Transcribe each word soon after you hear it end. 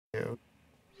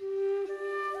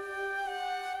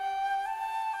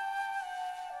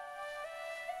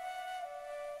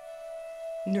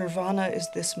Nirvana is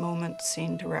this moment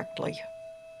seen directly.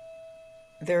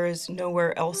 There is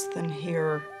nowhere else than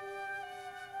here.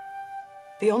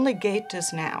 The only gate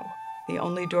is now. The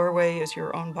only doorway is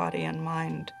your own body and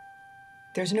mind.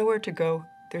 There's nowhere to go.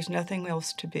 There's nothing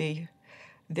else to be.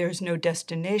 There's no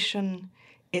destination.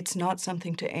 It's not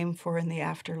something to aim for in the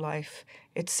afterlife.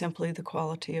 It's simply the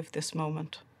quality of this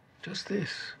moment. Just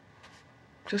this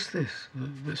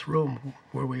room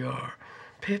where we are.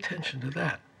 Pay attention to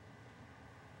that.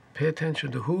 Pay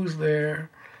attention to who's there.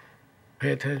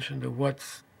 Pay attention to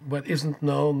what isn't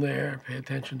known there. Pay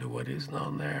attention to what is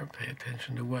known there. Pay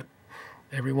attention to what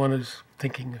everyone is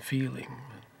thinking and feeling,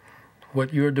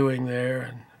 what you're doing there,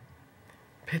 and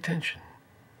pay attention.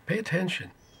 Pay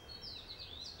attention.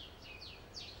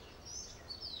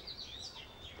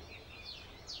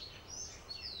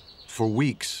 For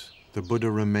weeks, the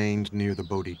Buddha remained near the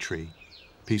Bodhi tree,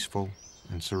 peaceful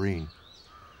and serene.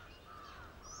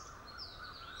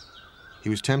 He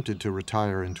was tempted to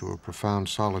retire into a profound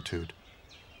solitude,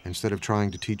 instead of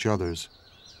trying to teach others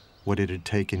what it had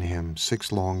taken him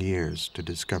 6 long years to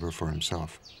discover for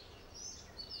himself.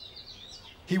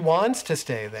 He wants to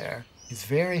stay there. He's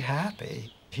very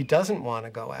happy. He doesn't want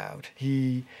to go out.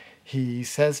 He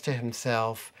says to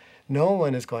himself, no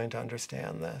one is going to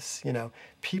understand this. You know,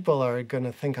 people are going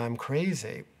to think I'm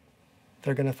crazy.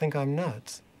 They're going to think I'm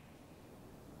nuts.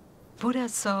 Buddha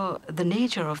saw the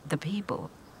nature of the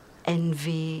people.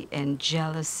 Envy and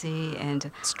jealousy and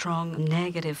strong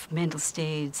negative mental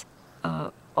states.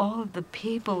 All the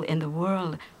people in the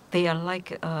world, they are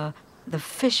like the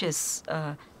fishes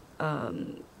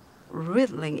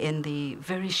wriggling in the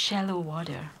very shallow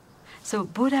water. So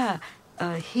Buddha,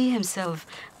 he himself,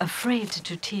 afraid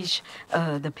to teach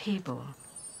the people.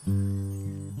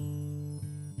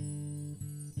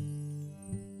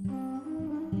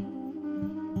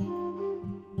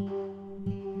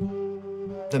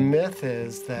 The myth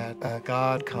is that a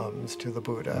god comes to the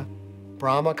Buddha.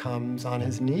 Brahma comes on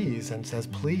his knees and says,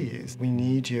 please, we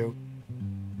need you.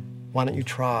 Why don't you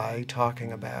try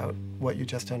talking about what you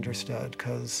just understood?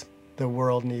 Because the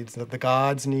world needs it. The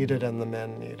gods need it and the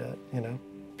men need it, you know?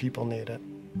 People need it.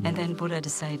 And then Buddha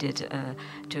decided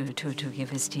to give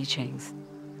his teachings.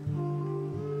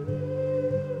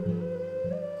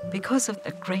 Because of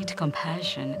the great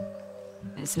compassion,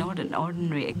 it's not an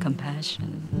ordinary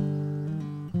compassion.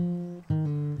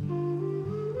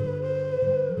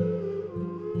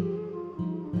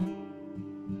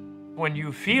 When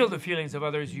you feel the feelings of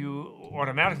others, you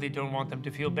automatically don't want them to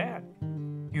feel bad.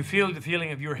 You feel the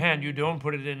feeling of your hand, you don't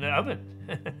put it in the oven.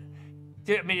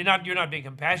 I mean, you're not being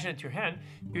compassionate to your hand,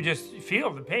 you just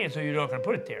feel the pain, so you're not going to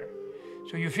put it there.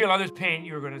 So you feel others' pain,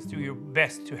 you're going to do your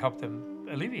best to help them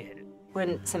alleviate it.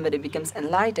 When somebody becomes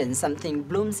enlightened, something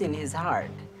blooms in his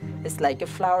heart. It's like a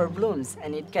flower blooms,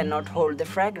 and it cannot hold the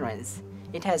fragrance.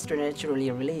 It has to naturally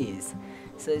release.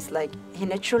 So it's like he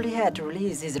naturally had to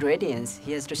release his radiance.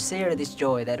 He has to share this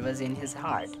joy that was in his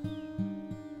heart.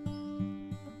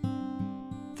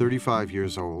 35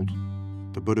 years old,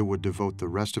 the Buddha would devote the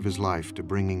rest of his life to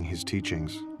bringing his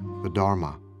teachings, the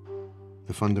Dharma,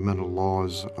 the fundamental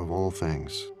laws of all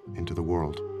things, into the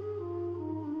world.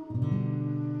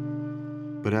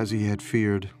 But as he had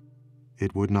feared,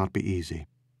 it would not be easy.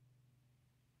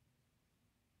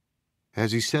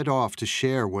 As he set off to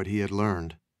share what he had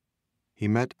learned, he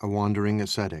met a wandering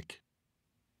ascetic.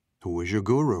 "Who is your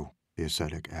guru?" the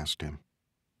ascetic asked him.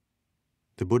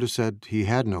 The Buddha said he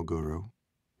had no guru,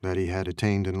 that he had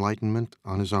attained enlightenment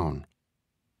on his own.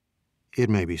 "It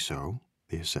may be so,"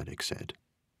 the ascetic said,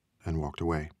 and walked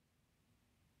away.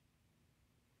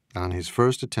 On his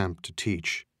first attempt to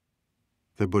teach,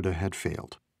 the Buddha had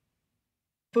failed.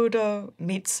 Buddha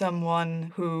meets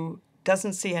someone who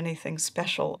doesn't see anything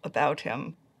special about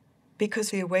him, because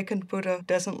the awakened Buddha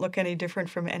doesn't look any different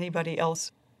from anybody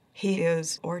else. He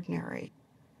is ordinary.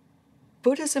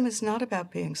 Buddhism is not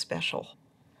about being special.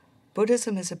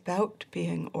 Buddhism is about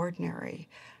being ordinary.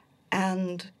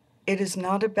 And it is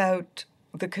not about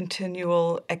the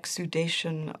continual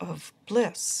exudation of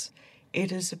bliss.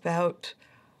 It is about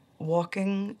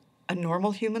walking a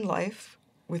normal human life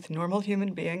with normal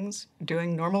human beings,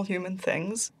 doing normal human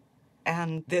things.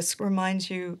 And this reminds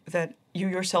you that you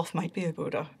yourself might be a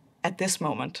Buddha. At this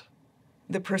moment,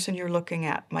 the person you're looking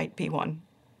at might be one.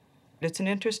 It's an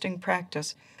interesting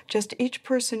practice. Just each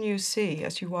person you see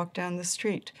as you walk down the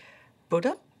street,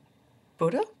 Buddha,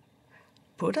 Buddha,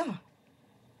 Buddha,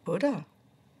 Buddha,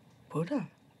 Buddha.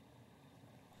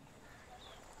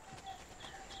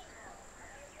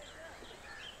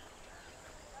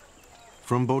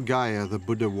 From Bodh Gaya, the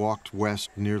Buddha walked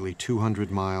west nearly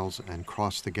 200 miles and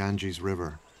crossed the Ganges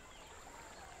River.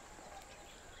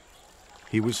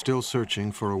 He was still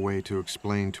searching for a way to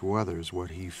explain to others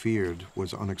what he feared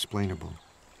was unexplainable,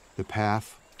 the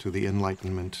path to the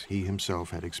enlightenment he himself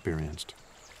had experienced.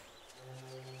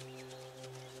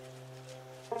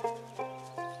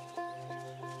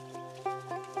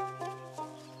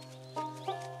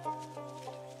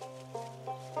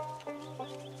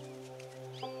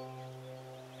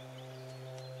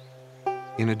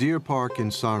 In a deer park in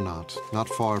Sarnath, not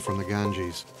far from the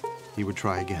Ganges, he would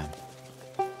try again.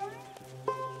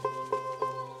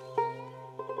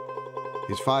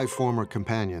 His 5 former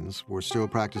companions were still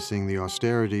practicing the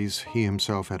austerities he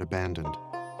himself had abandoned.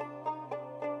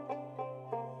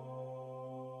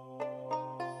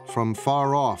 From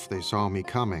far off they saw me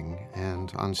coming,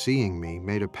 and on seeing me,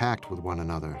 made a pact with one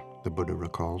another, the Buddha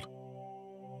recalled.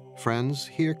 Friends,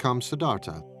 here comes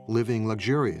Siddhartha, living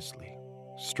luxuriously,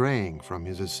 straying from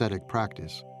his ascetic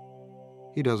practice.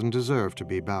 He doesn't deserve to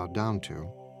be bowed down to.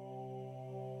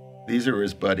 These are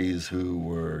his buddies who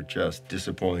were just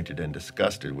disappointed and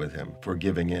disgusted with him for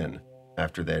giving in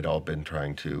after they'd all been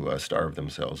trying to starve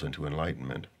themselves into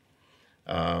enlightenment.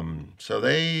 So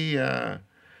they're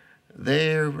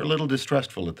a little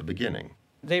distrustful at the beginning.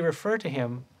 They refer to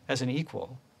him as an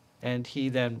equal, and he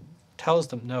then tells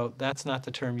them, no, that's not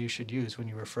the term you should use when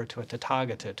you refer to a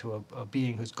Tathagata, to a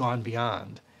being who's gone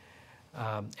beyond.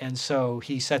 And so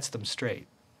he sets them straight.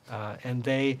 And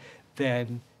they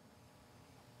then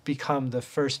become the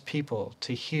first people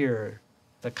to hear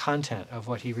the content of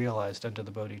what he realized under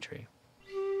the Bodhi tree.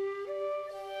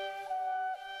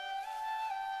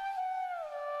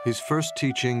 His first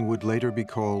teaching would later be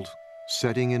called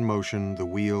Setting in Motion the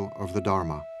Wheel of the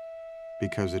Dharma,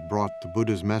 because it brought the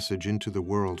Buddha's message into the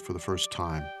world for the first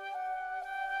time.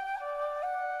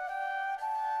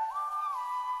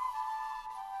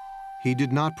 He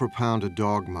did not propound a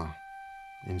dogma.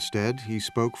 Instead, he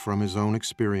spoke from his own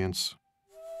experience,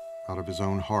 out of his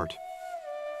own heart.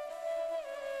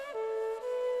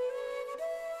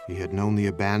 He had known the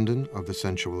abandon of the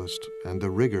sensualist and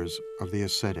the rigors of the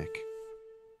ascetic.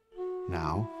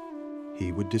 Now,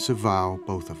 he would disavow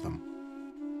both of them.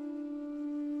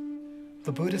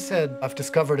 The Buddha said, I've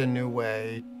discovered a new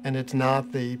way, and it's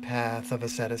not the path of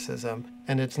asceticism,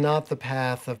 and it's not the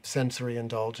path of sensory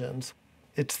indulgence.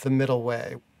 It's the middle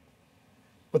way.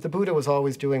 What the Buddha was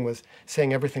always doing was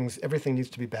saying everything needs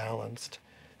to be balanced.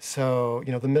 So,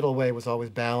 the middle way was always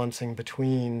balancing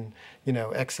between,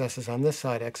 excesses on this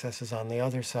side, excesses on the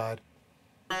other side.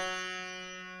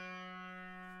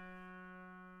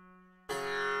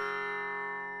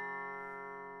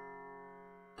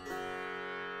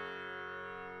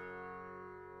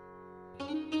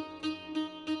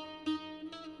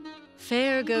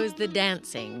 Fair goes the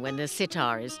dancing when the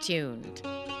sitar is tuned.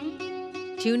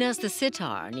 Tune us the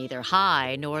sitar, neither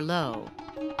high nor low,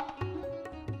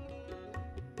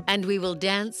 and we will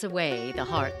dance away the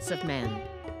hearts of men.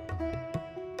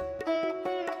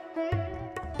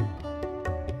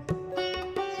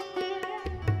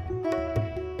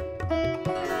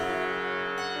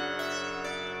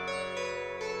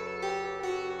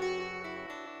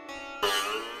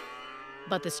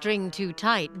 But the string too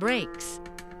tight breaks,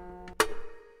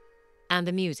 and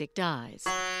the music dies.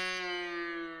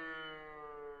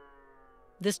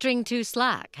 The string too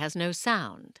slack has no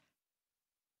sound,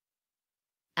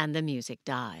 and the music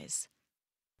dies.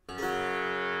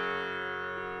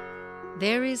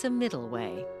 There is a middle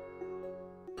way.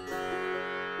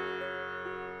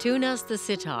 Tune us the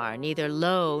sitar, neither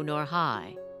low nor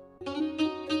high,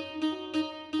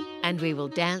 and we will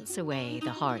dance away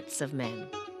the hearts of men.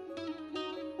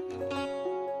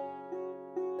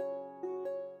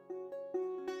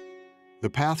 The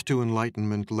path to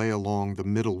enlightenment lay along the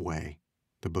middle way,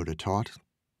 the Buddha taught,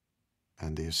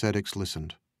 and the ascetics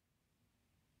listened.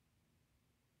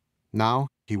 Now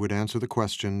he would answer the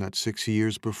question that 6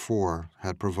 years before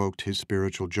had provoked his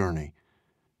spiritual journey,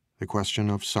 the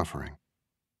question of suffering.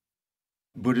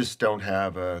 Buddhists don't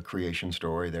have a creation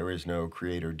story. There is no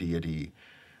creator deity.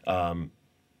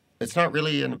 It's not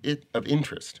really of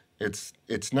interest. It's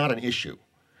not an issue.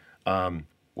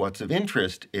 What's of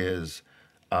interest is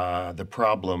the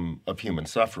problem of human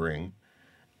suffering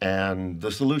and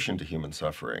the solution to human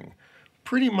suffering.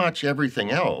 Pretty much everything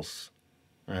else,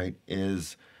 right,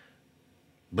 is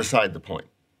beside the point.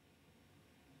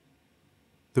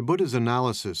 The Buddha's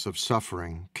analysis of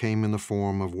suffering came in the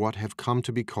form of what have come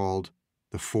to be called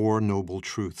the Four Noble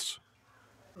Truths.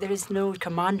 There is no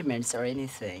commandments or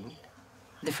anything.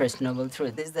 The first noble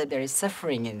truth is that there is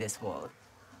suffering in this world.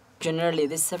 Generally,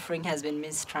 this suffering has been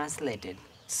mistranslated.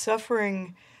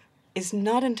 Suffering is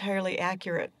not entirely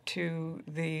accurate to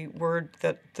the word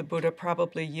that the Buddha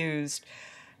probably used.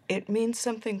 It means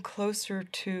something closer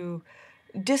to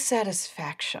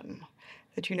dissatisfaction,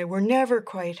 that, we're never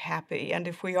quite happy, and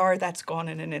if we are, that's gone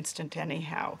in an instant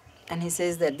anyhow. And he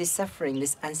says that this suffering,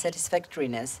 this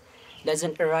unsatisfactoriness,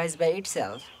 doesn't arise by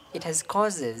itself. It has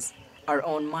causes. Our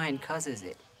own mind causes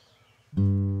it.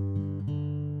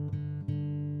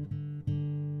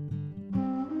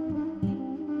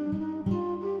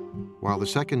 While the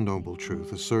second noble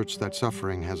truth asserts that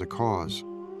suffering has a cause,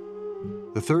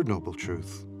 the third noble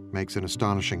truth makes an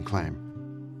astonishing claim.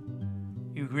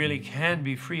 You really can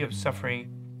be free of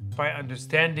suffering by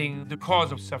understanding the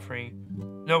cause of suffering.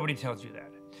 Nobody tells you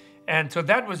that. And so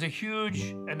that was a huge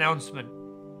announcement.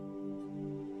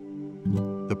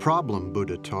 The problem,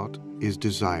 Buddha taught, is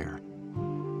desire.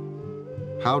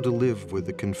 How to live with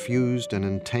the confused and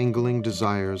entangling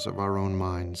desires of our own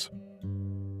minds.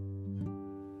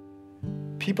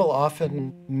 People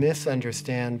often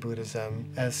misunderstand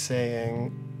Buddhism as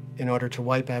saying, in order to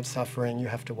wipe out suffering, you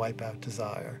have to wipe out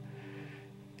desire.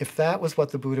 If that was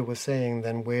what the Buddha was saying,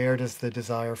 then where does the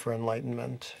desire for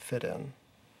enlightenment fit in?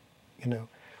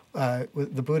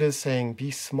 The Buddha is saying,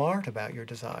 be smart about your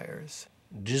desires.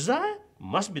 Desire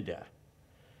must be there.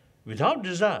 Without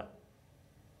desire,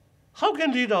 how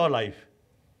can lead our life?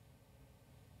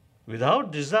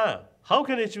 Without desire, how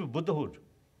can achieve Buddhahood?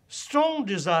 Strong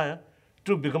desire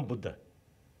to become Buddha.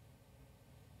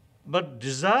 But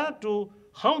desire to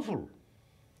harmful,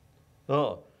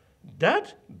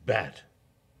 that bad.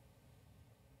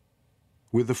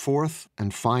 With the fourth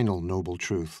and final noble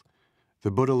truth,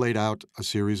 the Buddha laid out a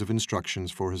series of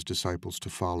instructions for his disciples to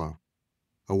follow,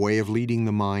 a way of leading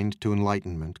the mind to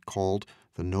enlightenment called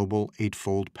the Noble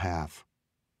Eightfold Path,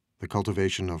 the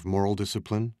cultivation of moral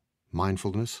discipline,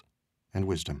 mindfulness, and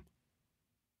wisdom.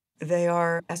 They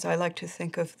are, as I like to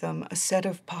think of them, a set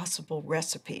of possible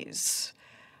recipes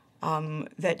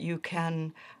that you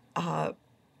can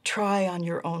try on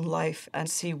your own life and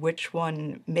see which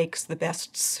one makes the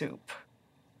best soup.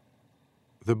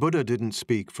 The Buddha didn't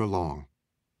speak for long,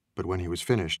 but when he was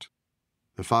finished,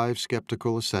 the 5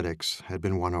 skeptical ascetics had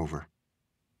been won over.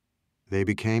 They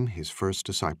became his first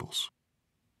disciples.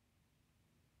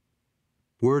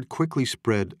 Word quickly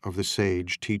spread of the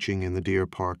sage teaching in the deer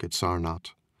park at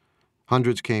Sarnath.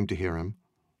 Hundreds came to hear him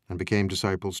and became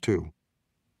disciples too.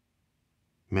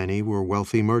 Many were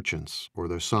wealthy merchants or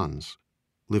their sons,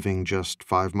 living just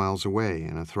 5 miles away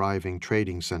in a thriving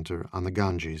trading center on the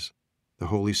Ganges, the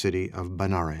holy city of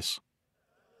Benares.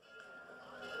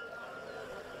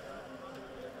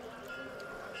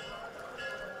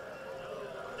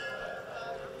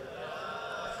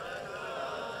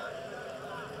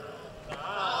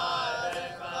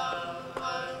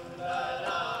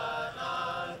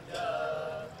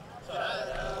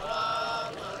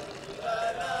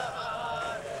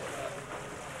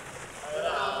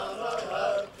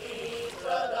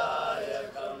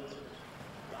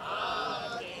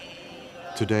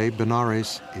 Today,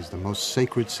 Benares is the most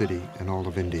sacred city in all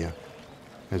of India,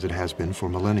 as it has been for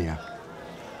millennia.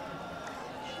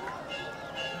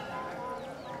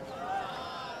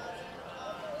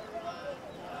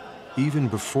 Even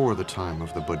before the time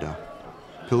of the Buddha,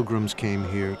 pilgrims came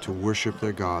here to worship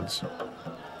their gods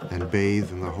and bathe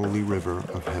in the holy river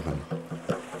of heaven.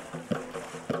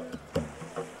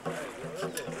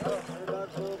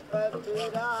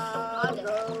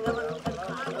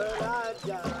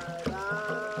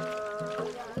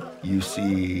 You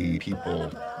see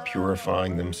people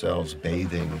purifying themselves,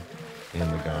 bathing in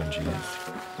the Ganges.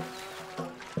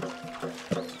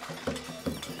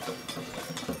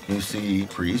 You see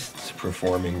priests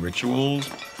performing rituals.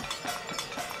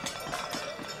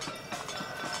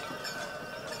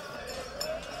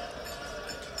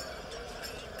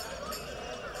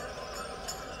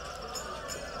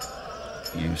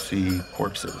 You see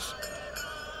corpses,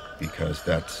 because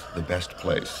that's the best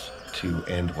place to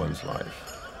end one's life.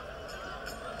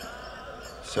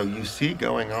 So you see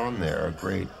going on there a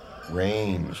great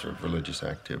range of religious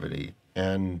activity,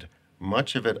 and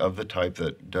much of it of the type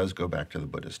that does go back to the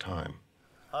Buddha's time.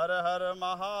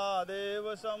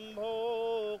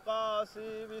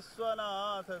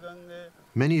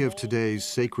 Many of today's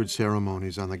sacred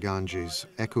ceremonies on the Ganges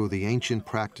echo the ancient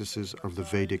practices of the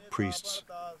Vedic priests,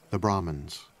 the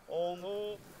Brahmins.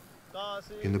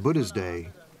 In the Buddha's day,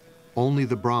 only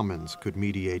the Brahmins could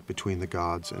mediate between the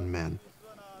gods and men.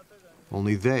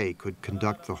 Only they could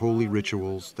conduct the holy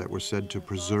rituals that were said to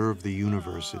preserve the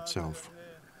universe itself.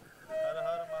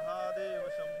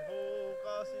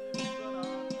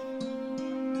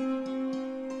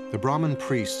 The Brahmin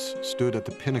priests stood at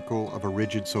the pinnacle of a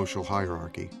rigid social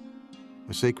hierarchy,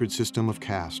 a sacred system of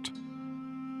caste.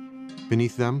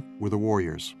 Beneath them were the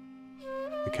warriors,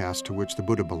 the caste to which the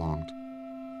Buddha belonged.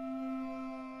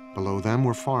 Below them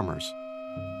were farmers.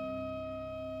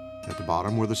 At the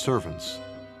bottom were the servants,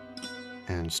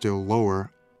 and still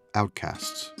lower,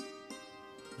 outcasts.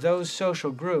 Those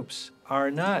social groups are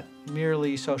not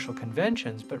merely social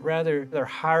conventions, but rather they're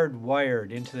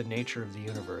hardwired into the nature of the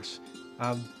universe.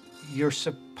 You're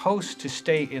supposed to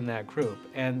stay in that group,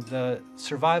 and the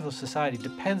survival of society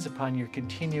depends upon your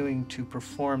continuing to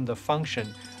perform the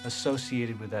function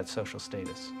associated with that social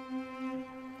status.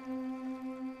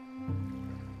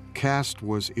 Caste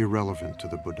was irrelevant to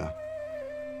the Buddha.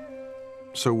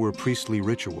 So were priestly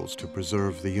rituals to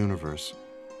preserve the universe.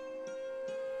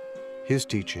 His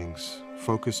teachings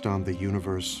focused on the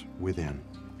universe within.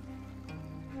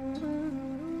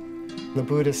 The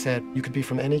Buddha said you could be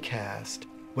from any caste.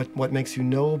 What makes you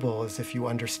noble is if you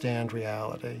understand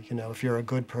reality. You know, if you're a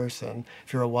good person,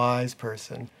 if you're a wise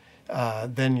person,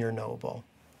 then you're noble.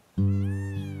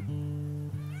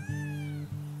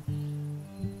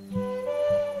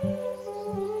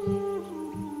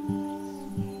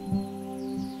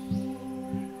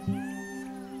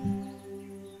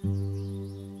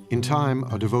 In time,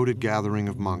 a devoted gathering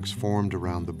of monks formed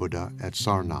around the Buddha at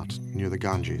Sarnath, near the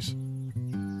Ganges.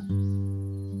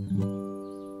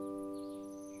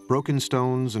 Broken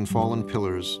stones and fallen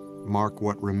pillars mark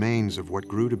what remains of what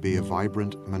grew to be a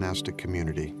vibrant monastic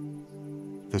community,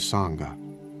 the Sangha.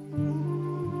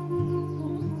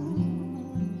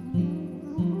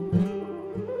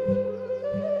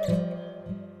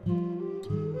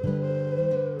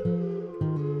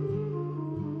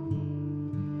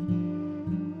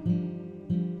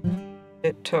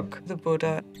 It took the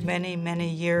Buddha many, many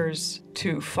years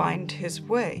to find his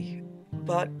way,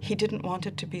 but he didn't want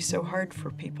it to be so hard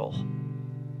for people.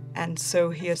 And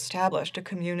so he established a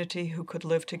community who could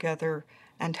live together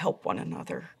and help one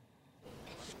another.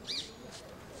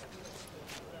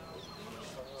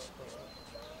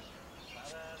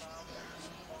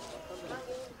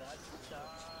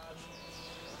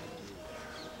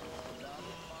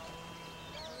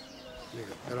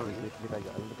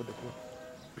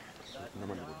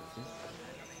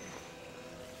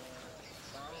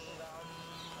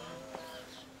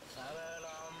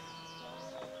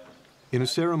 In a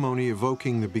ceremony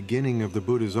evoking the beginning of the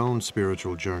Buddha's own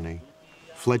spiritual journey,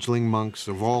 fledgling monks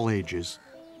of all ages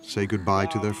say goodbye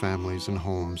to their families and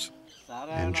homes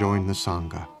and join the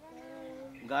Sangha.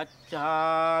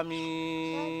 Gacchami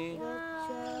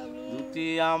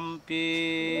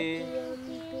dutiyampi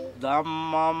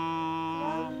dhammam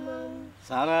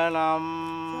saranam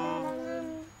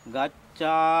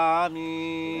gacchami.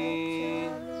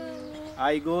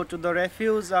 I go to the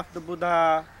refuge of the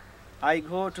Buddha, I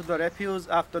go to the refuge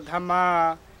of the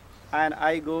Dhamma, and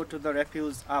I go to the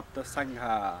refuge of the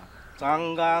Sangha.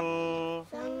 Sanghang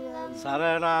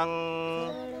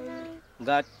saranang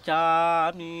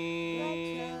gacchami.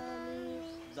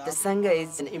 The Sangha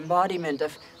is an embodiment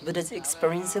of Buddha's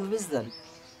experiential wisdom.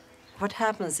 What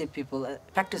happens if people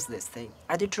practice this thing?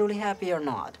 Are they truly happy or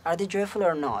not? Are they joyful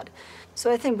or not? So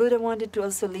I think Buddha wanted to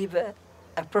also leave a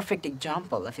perfect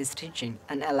example of his teaching,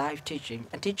 an alive teaching,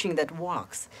 a teaching that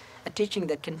walks, a teaching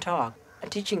that can talk, a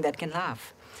teaching that can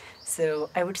laugh. So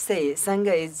I would say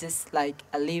Sangha is just like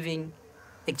a living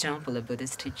example of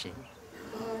Buddha's teaching.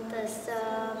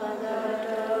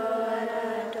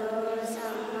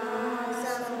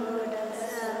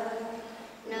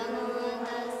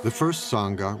 The first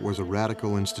Sangha was a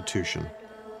radical institution,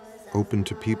 open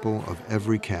to people of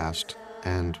every caste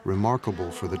and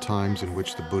remarkable for the times in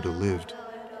which the Buddha lived,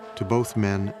 to both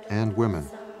men and women.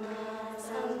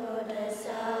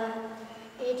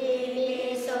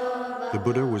 The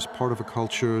Buddha was part of a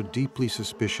culture deeply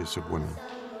suspicious of women.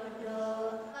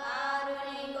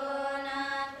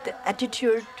 The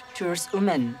attitude towards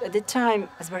women at the time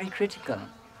was very critical,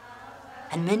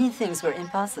 and many things were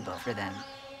impossible for them.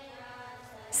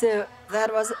 So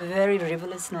that was a very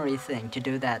revolutionary thing to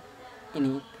do that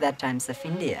in that times of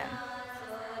India.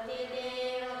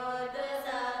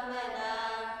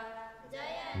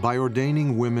 By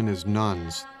ordaining women as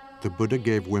nuns, the Buddha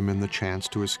gave women the chance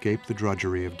to escape the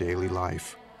drudgery of daily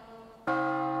life.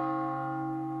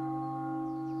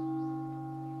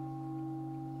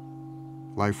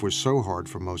 Life was so hard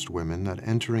for most women that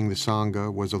entering the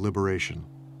Sangha was a liberation,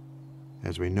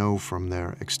 as we know from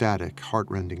their ecstatic,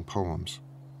 heart-rending poems.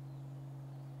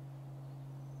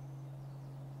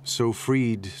 So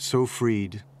freed, so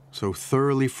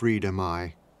thoroughly freed am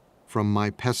I from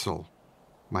my pestle,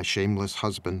 my shameless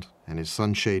husband and his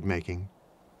sunshade making,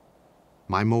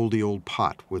 my moldy old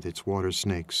pot with its water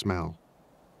snake smell.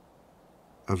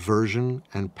 Aversion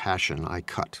and passion I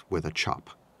cut with a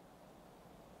chop.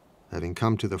 Having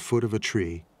come to the foot of a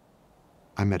tree,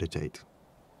 I meditate,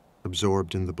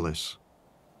 absorbed in the bliss.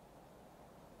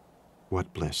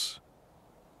 What bliss!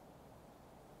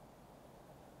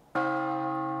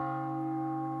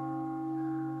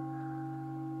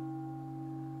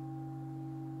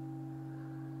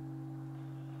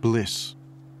 Bliss,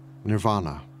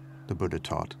 nirvana, the Buddha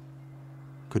taught,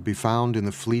 could be found in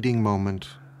the fleeting moment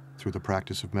through the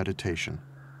practice of meditation.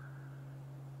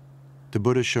 The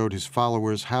Buddha showed his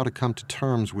followers how to come to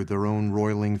terms with their own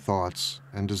roiling thoughts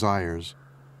and desires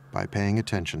by paying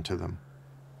attention to them,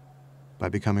 by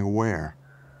becoming aware,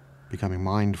 becoming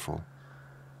mindful.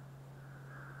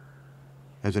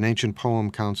 As an ancient poem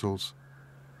counsels,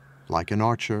 like an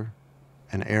archer,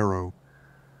 an arrow,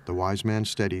 the wise man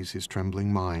steadies his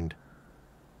trembling mind,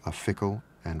 a fickle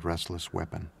and restless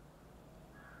weapon.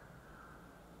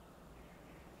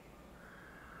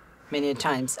 Many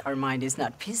times our mind is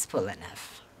not peaceful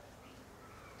enough.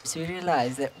 So we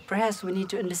realize that perhaps we need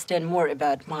to understand more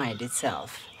about mind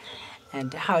itself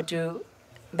and how to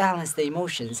balance the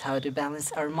emotions, how to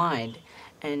balance our mind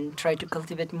and try to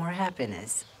cultivate more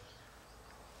happiness.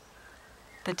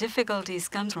 The difficulties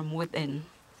come from within.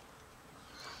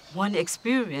 One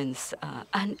experiences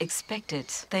unexpected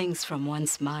things from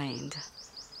one's mind.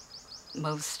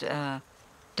 Most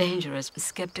dangerous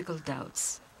skeptical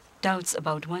doubts. Doubts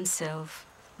about oneself,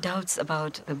 doubts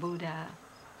about the Buddha.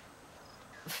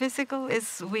 Physical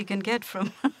is we can get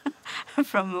from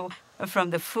from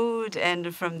the food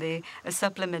and from the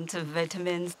supplement of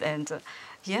vitamins and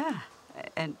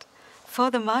and for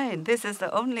the mind, this is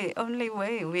the only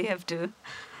way we have to.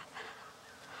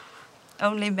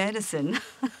 Only medicine.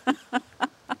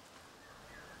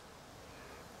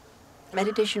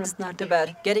 Meditation is not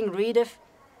about getting rid of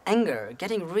anger,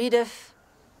 getting rid of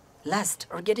lust,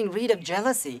 or getting rid of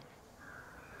jealousy.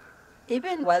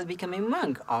 Even while becoming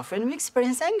monk, often we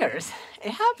experience angers.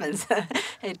 It happens.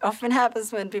 It often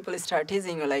happens when people start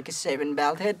teasing you like a shaven,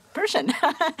 bald-headed person.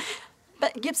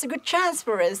 But it gives a good chance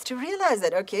for us to realize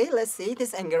that, okay, let's see,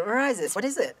 this anger arises. What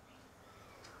is it?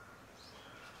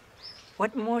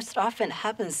 What most often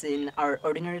happens in our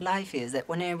ordinary life is that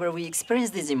whenever we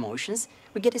experience these emotions,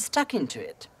 we get stuck into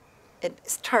it. It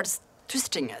starts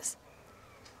twisting us.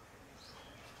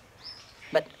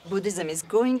 But Buddhism is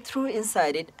going through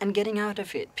inside it and getting out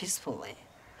of it peacefully.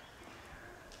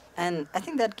 And I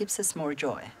think that gives us more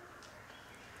joy.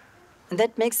 And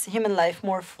that makes human life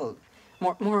more full,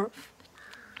 more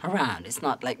around. It's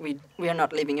not like we are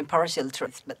not living in partial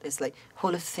truth, but it's like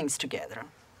whole of things together.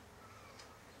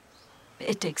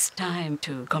 It takes time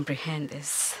to comprehend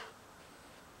this.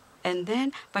 And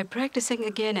then, by practicing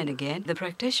again and again, the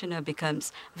practitioner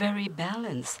becomes very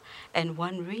balanced, and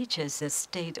one reaches a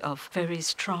state of very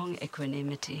strong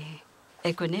equanimity.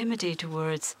 Equanimity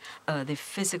towards the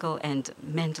physical and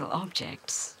mental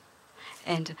objects.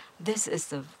 And this is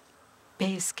the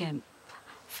base camp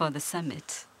for the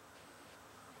summit.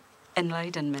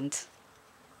 Enlightenment.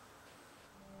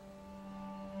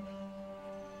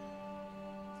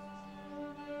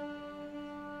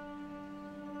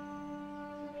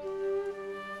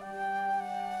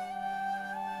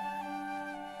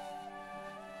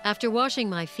 After washing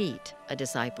my feet, a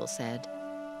disciple said,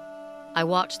 I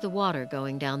watched the water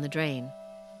going down the drain.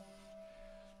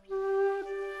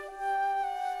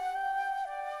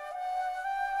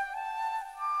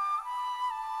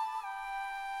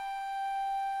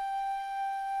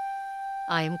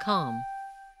 I am calm.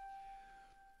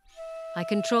 I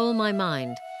control my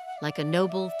mind like a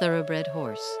noble thoroughbred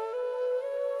horse.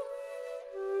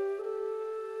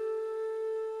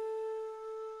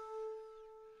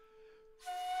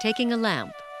 Taking a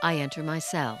lamp, I enter my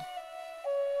cell.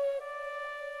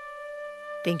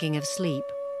 Thinking of sleep,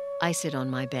 I sit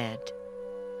on my bed.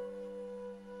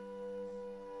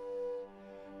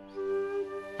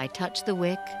 I touch the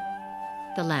wick,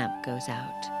 the lamp goes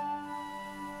out.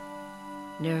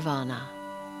 Nirvana.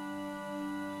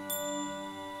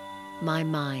 My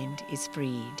mind is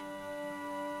freed.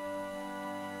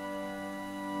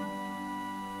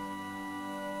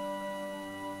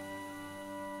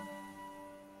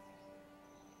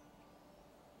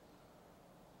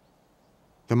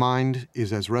 The mind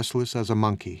is as restless as a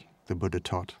monkey, the Buddha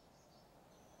taught.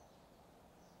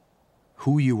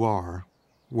 Who you are,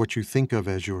 what you think of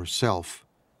as your self,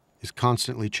 is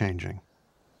constantly changing.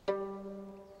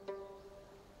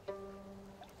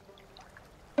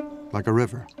 Like a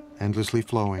river, endlessly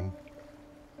flowing,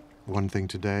 one thing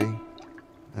today,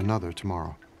 another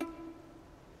tomorrow.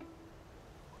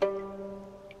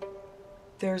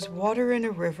 There's water in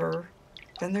a river,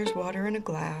 then there's water in a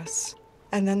glass,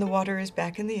 and then the water is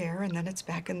back in the air, and then it's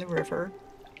back in the river.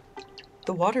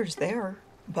 The water's there,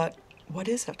 but what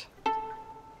is it?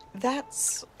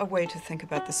 That's a way to think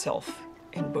about the self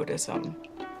in Buddhism.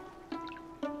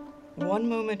 One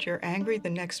moment you're angry, the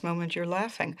next moment you're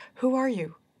laughing. Who are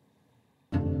you?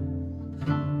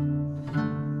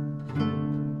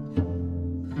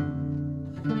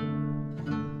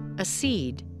 A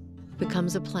seed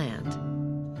becomes a plant.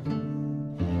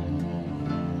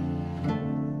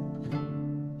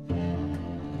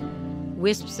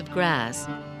 Wisps of grass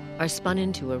are spun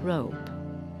into a rope.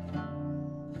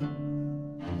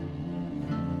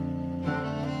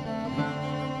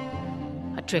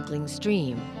 A trickling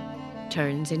stream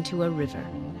turns into a river.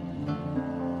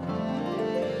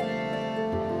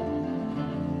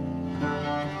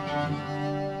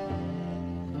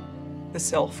 The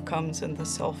self comes and the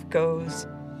self goes.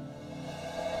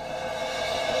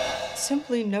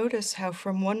 Simply notice how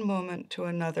from one moment to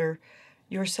another,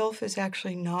 yourself is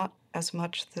actually not as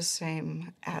much the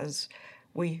same as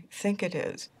we think it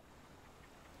is.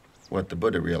 What the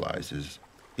Buddha realizes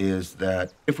is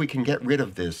that if we can get rid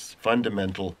of this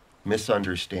fundamental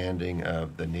misunderstanding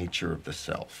of the nature of the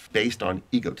self based on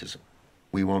egotism,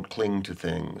 we won't cling to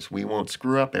things. We won't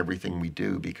screw up everything we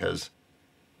do because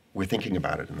we're thinking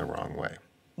about it in the wrong way.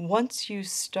 Once you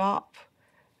stop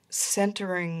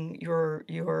centering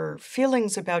your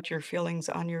feelings about your feelings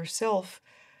on yourself,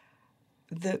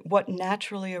 what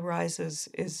naturally arises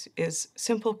is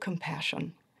simple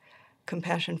compassion.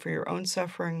 Compassion for your own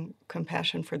suffering,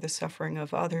 compassion for the suffering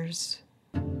of others.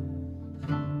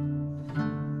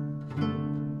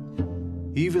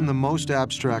 Even the most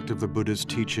abstract of the Buddha's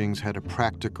teachings had a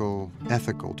practical,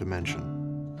 ethical dimension.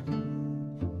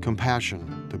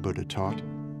 Compassion, the Buddha taught,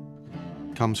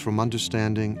 comes from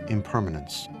understanding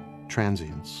impermanence,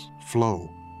 transience, flow,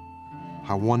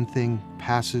 how one thing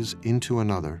passes into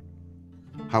another,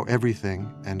 how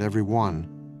everything and everyone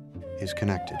is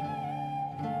connected.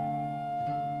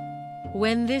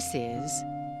 When this is,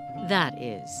 that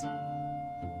is.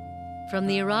 From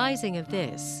the arising of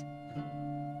this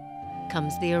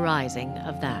comes the arising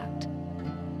of that.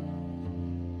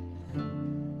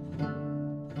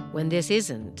 When this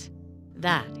isn't,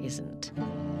 that isn't.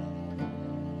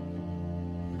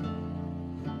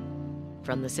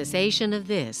 From the cessation of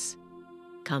this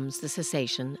comes the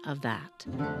cessation of that.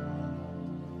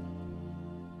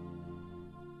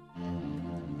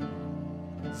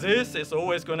 This is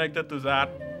always connected to that.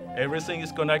 Everything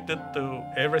is connected to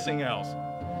everything else.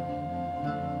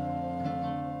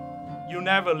 You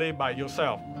never live by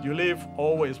yourself. You live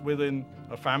always within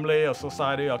a family, a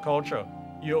society, a culture.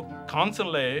 You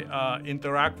constantly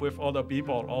interact with other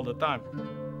people all the time.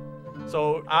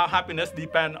 So our happiness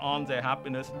depends on their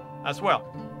happiness as well.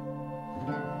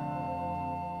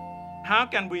 How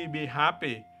can we be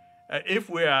happy if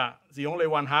we are the only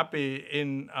one happy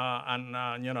in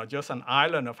just an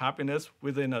island of happiness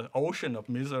within an ocean of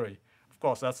misery? Of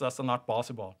course, that's not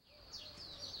possible.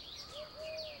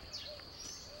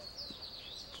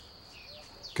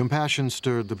 Compassion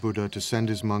stirred the Buddha to send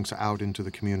his monks out into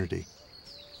the community.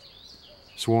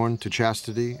 Sworn to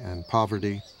chastity and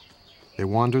poverty, they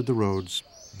wandered the roads,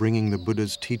 bringing the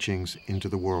Buddha's teachings into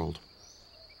the world.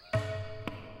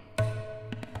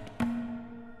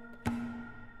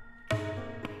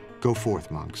 Go forth,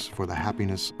 monks, for the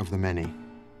happiness of the many,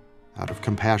 out of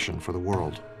compassion for the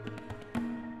world.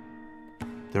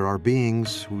 There are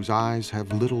beings whose eyes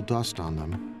have little dust on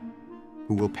them,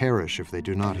 who will perish if they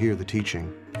do not hear the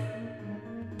teaching.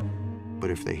 But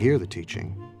if they hear the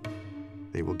teaching,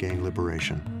 they will gain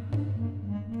liberation.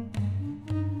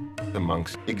 The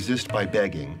monks exist by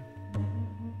begging.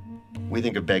 We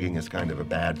think of begging as kind of a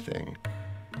bad thing.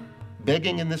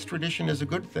 Begging in this tradition is a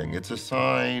good thing. It's a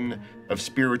sign of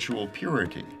spiritual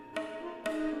purity.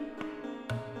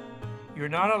 You're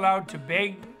not allowed to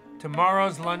beg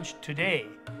tomorrow's lunch today.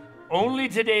 Only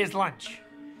today's lunch.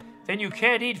 Then you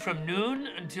can't eat from noon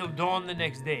until dawn the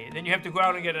next day. Then you have to go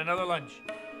out and get another lunch.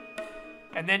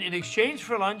 And then in exchange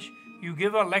for lunch, you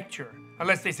give a lecture.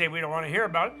 Unless they say we don't want to hear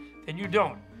about it, then you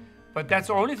don't. But that's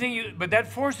the only thing but that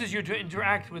forces you to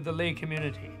interact with the lay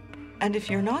community. And if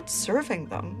you're not serving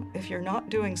them, if you're not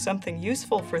doing something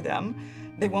useful for them,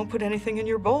 they won't put anything in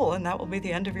your bowl, and that will be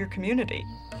the end of your community.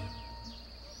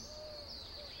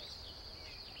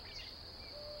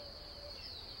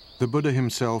 The Buddha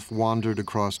himself wandered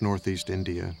across northeast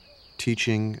India,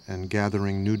 teaching and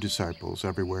gathering new disciples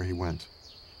everywhere he went.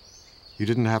 You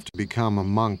didn't have to become a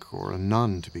monk or a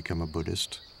nun to become a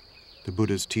Buddhist. The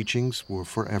Buddha's teachings were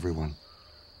for everyone.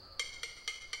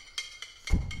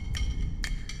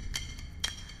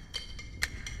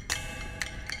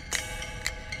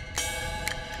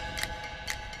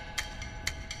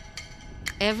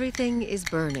 Everything is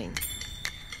burning.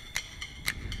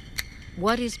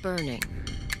 What is burning?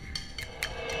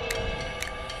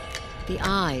 The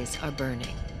eyes are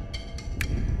burning.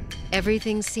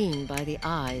 Everything seen by the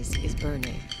eyes is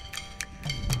burning.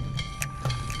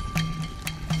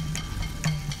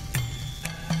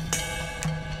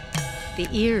 The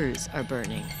ears are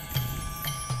burning.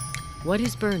 What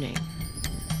is burning?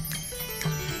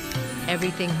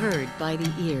 Everything heard by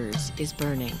the ears is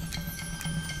burning.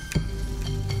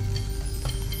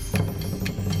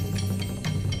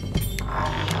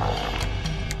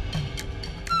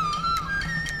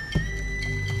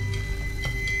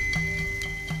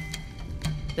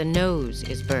 The nose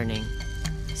is burning.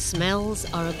 Smells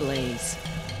are ablaze.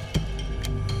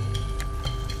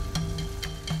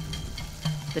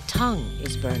 The tongue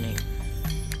is burning.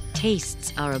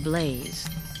 Tastes are ablaze.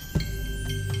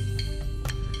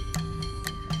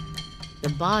 The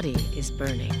body is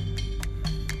burning.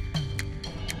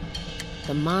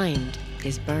 The mind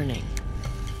is burning.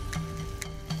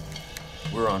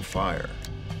 We're on fire.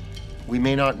 We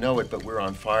may not know it, but we're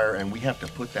on fire, and we have to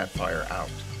put that fire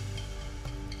out.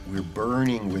 We're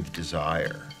burning with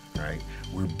desire, right?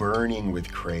 We're burning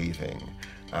with craving.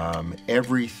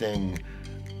 Everything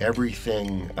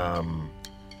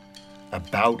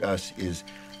about us is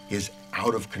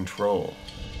out of control.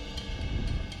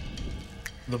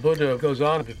 The Buddha goes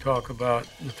on to talk about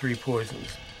the three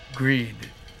poisons: greed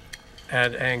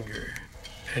and anger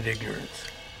and ignorance,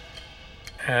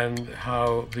 and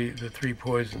how the three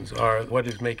poisons are what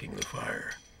is making the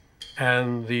fire.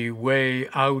 And the way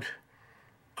out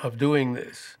of doing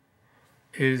this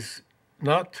is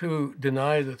not to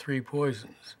deny the three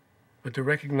poisons, but to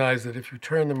recognize that if you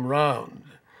turn them round,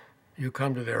 you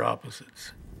come to their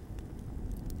opposites.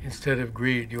 Instead of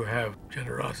greed, you have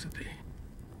generosity.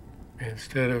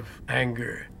 Instead of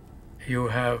anger, you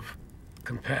have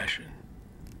compassion.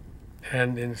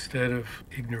 And instead of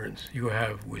ignorance, you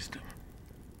have wisdom.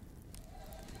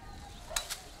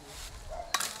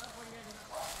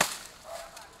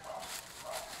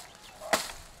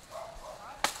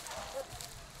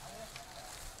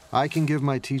 I can give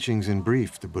my teachings in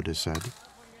brief, the Buddha said.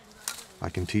 I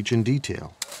can teach in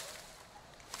detail.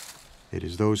 It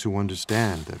is those who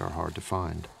understand that are hard to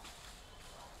find.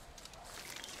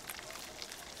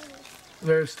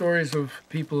 There are stories of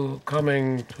people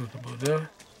coming to the Buddha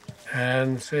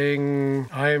and saying,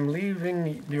 I am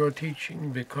leaving your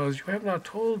teaching because you have not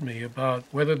told me about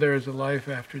whether there is a life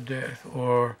after death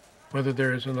or whether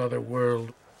there is another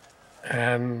world.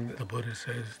 And the Buddha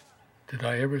says, did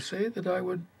I ever say that I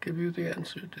would give you the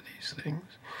answer to these things?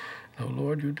 No,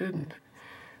 Lord, you didn't.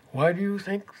 Why do you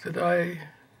think that I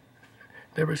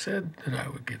never said that I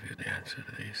would give you the answer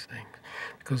to these things?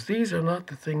 Because these are not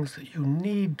the things that you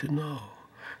need to know.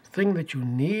 The thing that you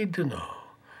need to know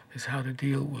is how to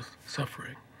deal with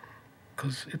suffering.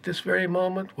 Because at this very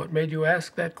moment, what made you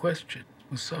ask that question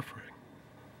was suffering.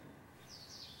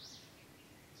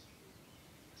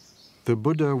 The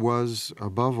Buddha was,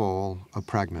 above all, a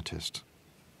pragmatist.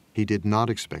 He did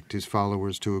not expect his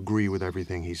followers to agree with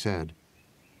everything he said.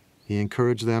 He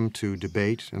encouraged them to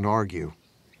debate and argue,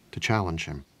 to challenge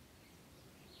him.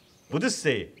 Buddhists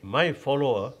say, my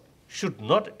follower should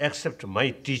not accept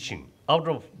my teaching out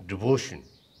of devotion,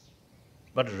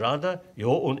 but rather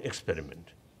your own experiment.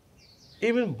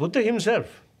 Even Buddha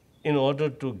himself, in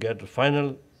order to get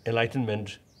final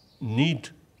enlightenment, need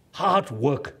hard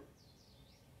work.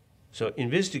 So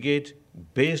investigate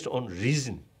based on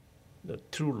reason,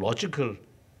 through logical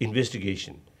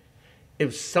investigation.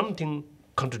 If something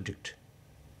contradicts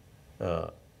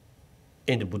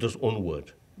in the Buddha's own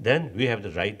word, then we have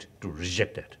the right to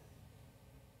reject that.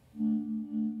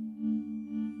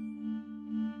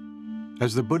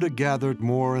 As the Buddha gathered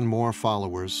more and more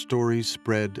followers, stories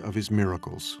spread of his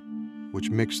miracles, which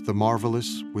mixed the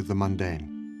marvelous with the mundane.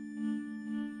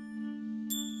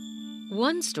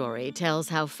 One story tells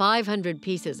how 500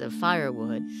 pieces of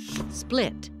firewood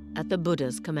split at the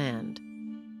Buddha's command.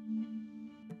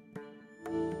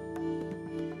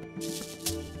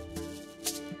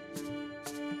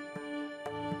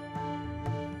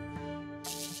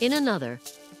 In another,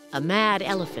 a mad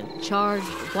elephant charged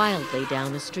wildly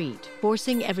down a street,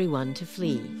 forcing everyone to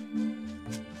flee.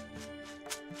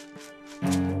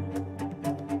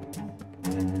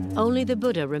 Only the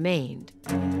Buddha remained,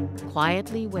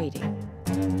 quietly waiting.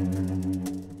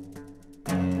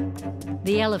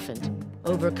 The elephant,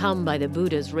 overcome by the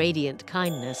Buddha's radiant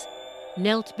kindness,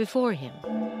 knelt before him,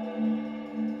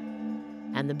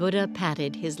 and the Buddha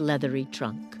patted his leathery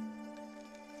trunk.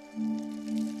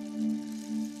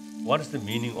 What is the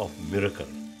meaning of miracle?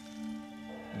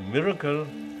 Miracle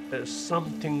is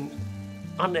something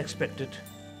unexpected.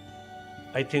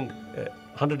 I think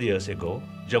 100 years ago,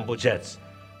 jumbo jets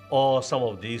or some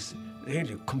of these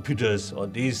really computers or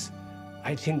these,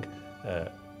 I think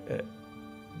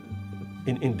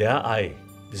in their eye,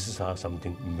 this is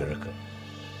something miracle.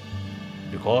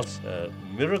 Because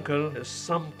miracle is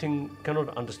something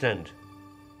cannot understand.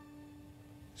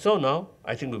 So now,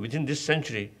 I think within this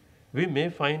century, we may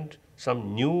find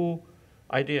some new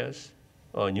ideas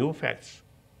or new facts.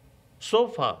 So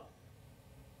far,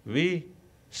 we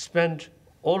spend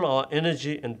all our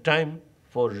energy and time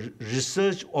for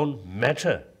research on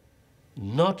matter,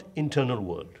 not internal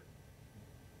world.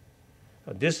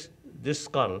 This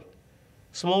skull,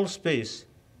 small space,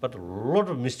 but a lot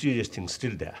of mysterious things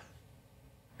still there.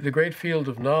 The great field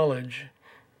of knowledge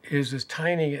is as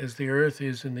tiny as the Earth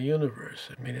is in the universe.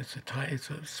 I mean, it's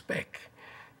a speck.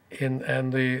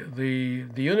 And the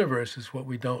universe is what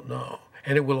we don't know.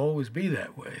 And it will always be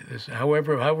that way.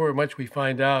 However much we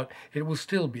find out, it will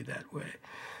still be that way.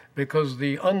 Because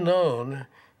the unknown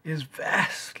is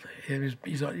vastly,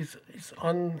 it's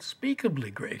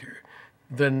unspeakably greater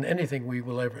than anything we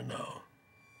will ever know.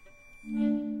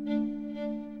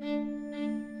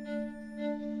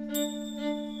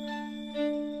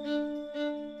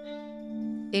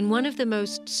 In one of the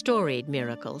most storied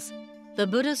miracles, the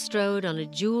Buddha strode on a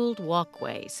jeweled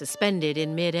walkway suspended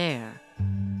in midair,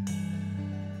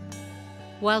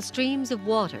 while streams of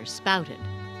water spouted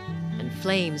and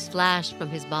flames flashed from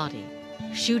his body,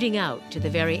 shooting out to the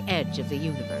very edge of the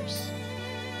universe.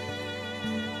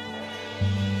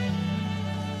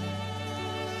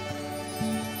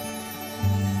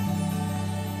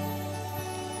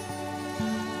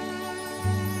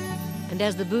 And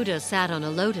as the Buddha sat on a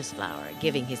lotus flower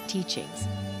giving his teachings,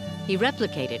 he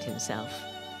replicated himself,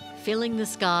 filling the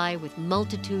sky with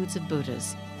multitudes of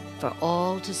Buddhas for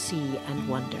all to see and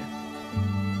wonder.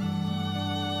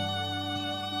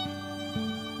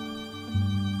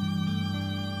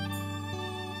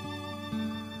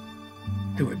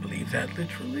 Do we believe that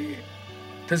literally?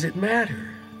 Does it matter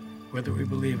whether we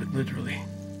believe it literally?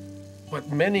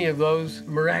 What many of those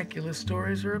miraculous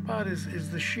stories are about is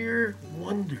the sheer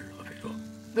wonder of it all.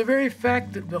 The very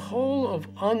fact that the whole of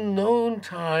unknown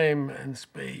time and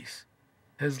space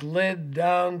has led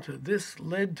to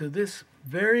this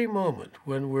very moment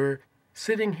when we're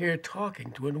sitting here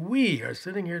talking to, when we are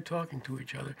sitting here talking to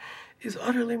each other, is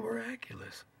utterly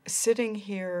miraculous. Sitting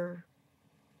here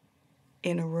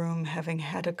in a room, having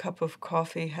had a cup of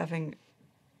coffee, having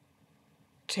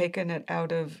taken it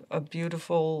out of a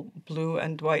beautiful blue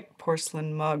and white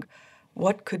porcelain mug,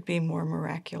 what could be more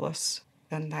miraculous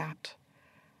than that?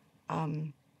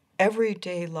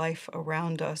 Everyday life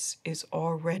around us is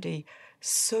already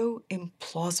so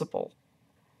implausible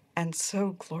and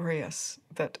so glorious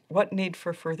that what need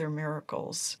for further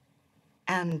miracles?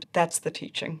 And that's the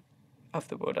teaching of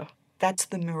the Buddha. That's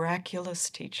the miraculous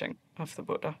teaching of the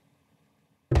Buddha.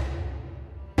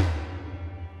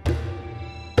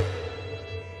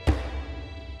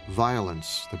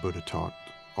 Violence, the Buddha taught,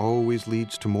 always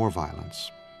leads to more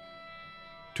violence.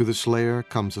 To the slayer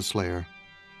comes a slayer.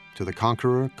 To the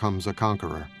conqueror comes a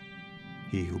conqueror.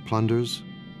 He who plunders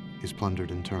is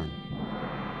plundered in turn.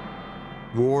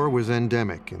 War was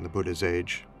endemic in the Buddha's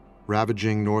age,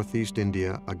 ravaging northeast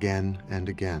India again and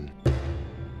again.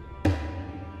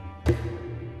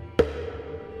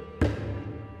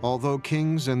 Although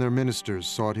kings and their ministers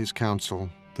sought his counsel,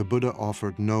 the Buddha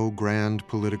offered no grand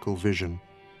political vision.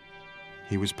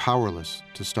 He was powerless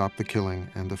to stop the killing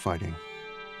and the fighting.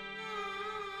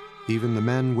 Even the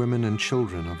men, women, and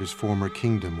children of his former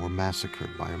kingdom were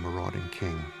massacred by a marauding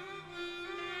king,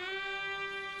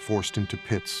 forced into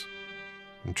pits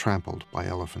and trampled by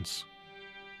elephants.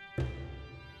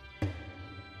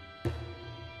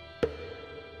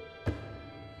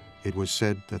 It was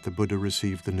said that the Buddha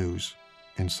received the news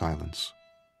in silence.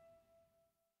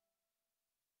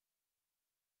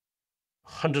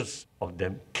 Hundreds of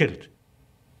them killed.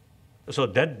 So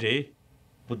that day,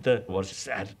 Buddha was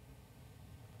sad.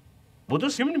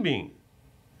 Buddha's a human being.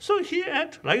 So he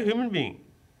acts like a human being.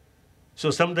 So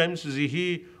sometimes you see,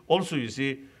 he also,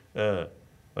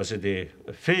 they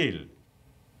fail.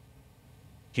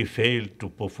 He failed to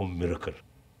perform miracle.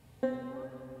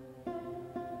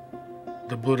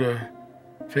 The Buddha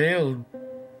failed,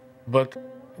 but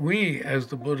we as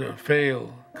the Buddha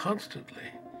fail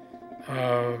constantly.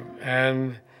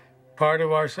 And part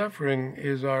of our suffering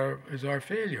is our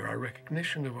failure, our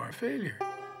recognition of our failure.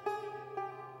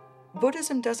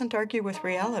 Buddhism doesn't argue with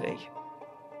reality.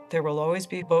 There will always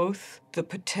be both the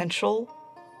potential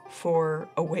for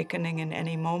awakening in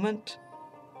any moment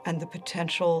and the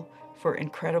potential for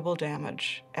incredible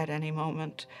damage at any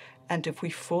moment. And if we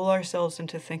fool ourselves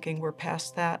into thinking we're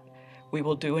past that, we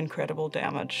will do incredible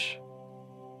damage.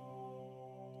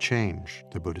 Change,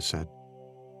 the Buddha said,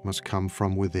 must come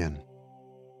from within.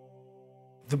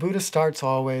 The Buddha starts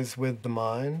always with the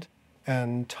mind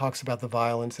and talks about the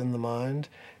violence in the mind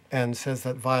and says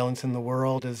that violence in the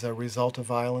world is a result of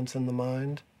violence in the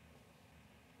mind.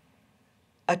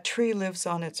 A tree lives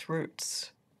on its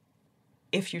roots.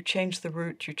 If you change the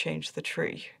root, you change the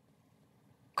tree.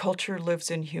 Culture lives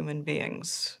in human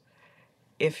beings.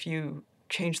 If you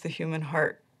change the human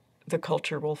heart, the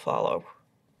culture will follow.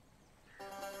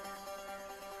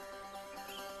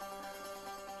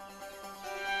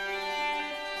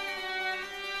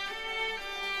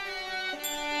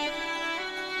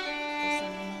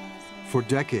 For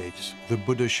decades, the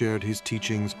Buddha shared his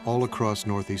teachings all across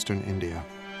northeastern India.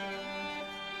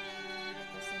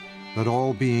 Let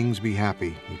all beings be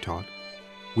happy, he taught,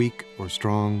 weak or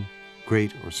strong,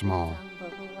 great or small.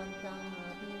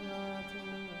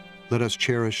 Let us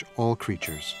cherish all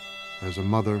creatures as a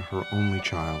mother her only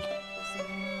child.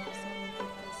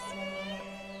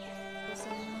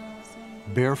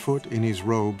 Barefoot in his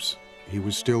robes, he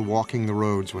was still walking the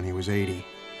roads when he was 80,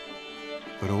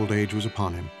 but old age was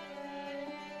upon him.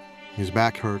 His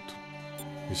back hurt,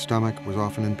 his stomach was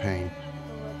often in pain.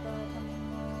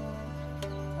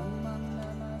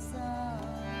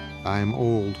 I am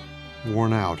old,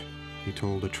 worn out, he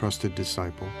told a trusted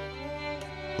disciple,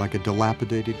 like a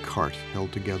dilapidated cart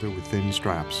held together with thin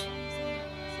straps.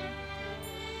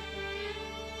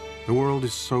 The world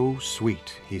is so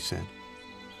sweet, he said,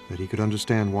 that he could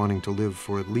understand wanting to live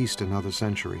for at least another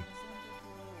century.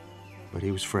 But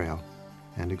he was frail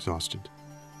and exhausted.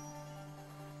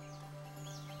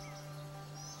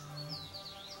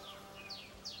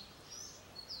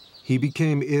 He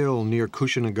became ill near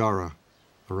Kushinagara,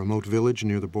 a remote village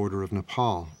near the border of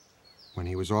Nepal, when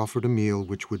he was offered a meal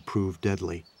which would prove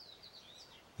deadly.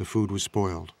 The food was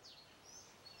spoiled.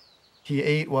 He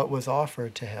ate what was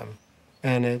offered to him,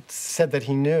 and it's said that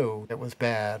he knew it was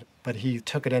bad, but he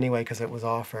took it anyway because it was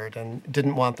offered and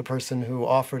didn't want the person who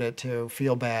offered it to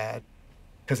feel bad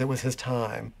because it was his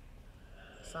time.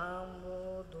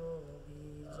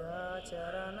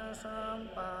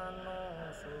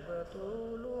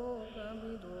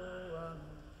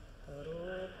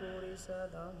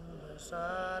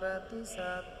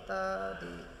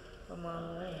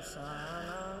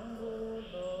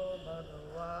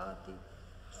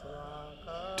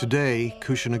 Today,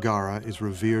 Kushinagara is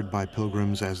revered by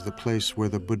pilgrims as the place where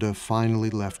the Buddha finally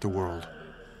left the world.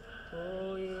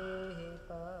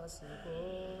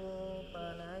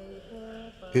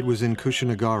 It was in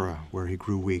Kushinagara where he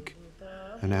grew weak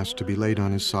and asked to be laid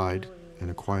on his side in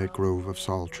a quiet grove of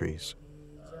sal trees.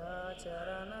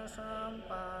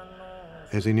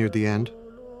 As he neared the end,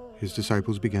 his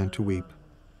disciples began to weep,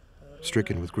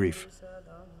 stricken with grief.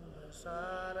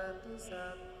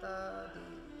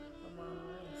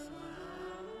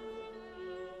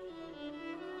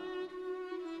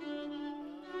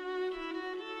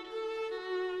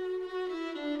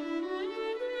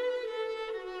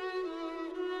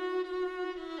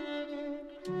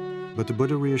 But the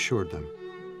Buddha reassured them.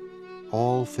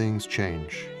 All things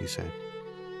change, he said.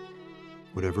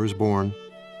 Whatever is born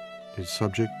is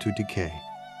subject to decay.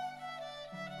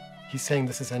 He's saying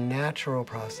this is a natural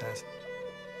process.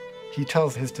 He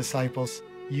tells his disciples,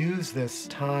 use this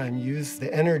time, use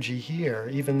the energy here,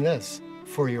 even this,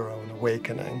 for your own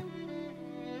awakening.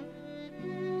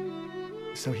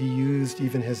 So he used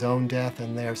even his own death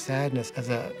and their sadness as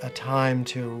a time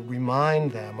to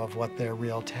remind them of what their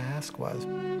real task was.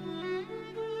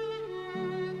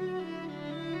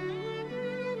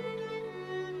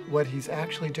 What he's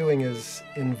actually doing is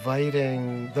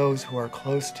inviting those who are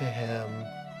close to him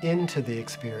into the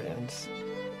experience.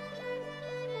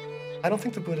 I don't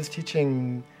think the Buddha's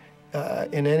teaching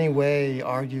in any way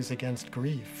argues against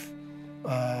grief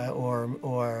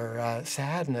or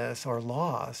sadness or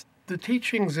loss. The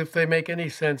teachings, if they make any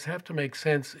sense, have to make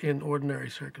sense in ordinary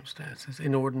circumstances,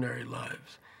 in ordinary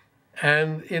lives.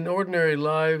 And in ordinary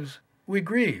lives, we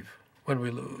grieve when we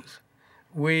lose.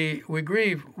 We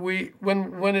grieve.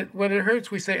 When it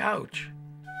hurts, we say, ouch.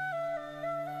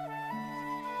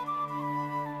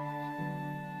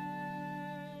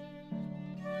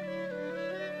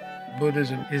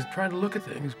 Buddhism is trying to look at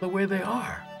things the way they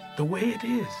are, the way it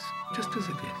is, just as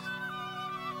it is.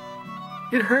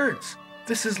 It hurts.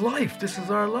 This is life. This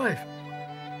is our life.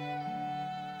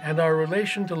 And our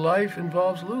relation to life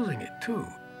involves losing it, too.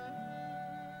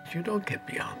 You don't get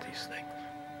beyond these things.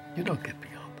 You don't get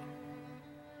beyond them.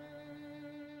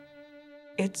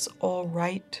 It's all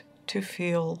right to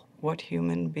feel what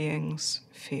human beings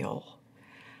feel.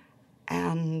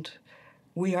 And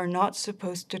we are not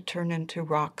supposed to turn into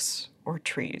rocks or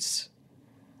trees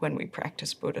when we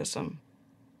practice Buddhism.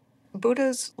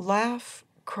 Buddhas laugh,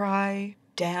 cry,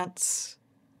 dance,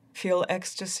 feel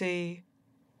ecstasy,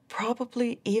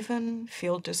 probably even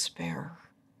feel despair.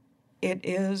 It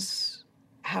is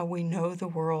how we know the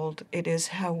world. It is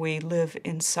how we live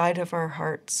inside of our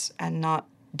hearts and not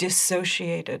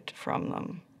dissociated from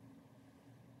them.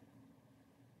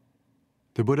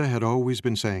 The Buddha had always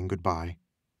been saying goodbye.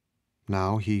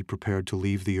 Now he prepared to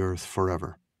leave the earth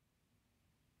forever.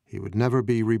 He would never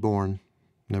be reborn,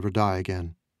 never die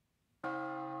again.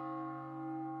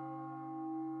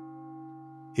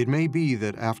 It may be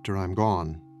that after I'm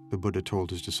gone, the Buddha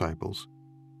told his disciples,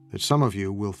 that some of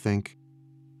you will think,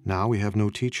 now we have no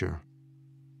teacher.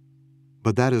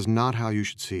 But that is not how you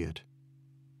should see it.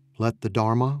 Let the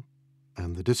Dharma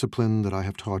and the discipline that I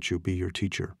have taught you be your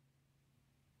teacher.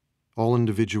 All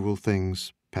individual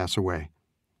things pass away.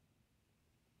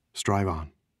 Strive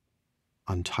on,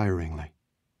 untiringly.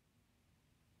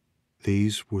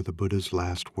 These were the Buddha's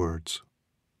last words.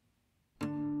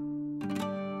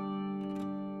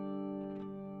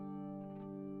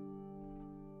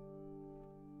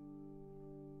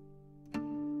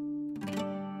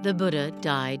 The Buddha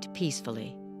died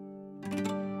peacefully.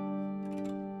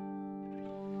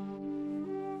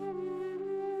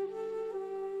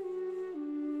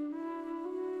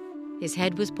 His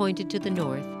head was pointed to the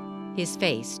north, his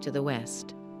face to the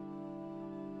west.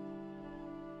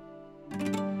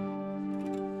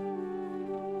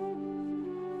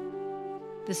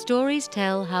 The stories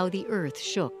tell how the earth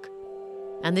shook,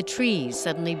 and the trees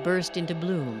suddenly burst into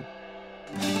bloom.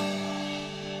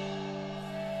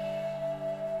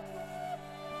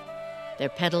 Their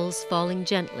petals falling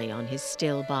gently on his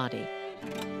still body,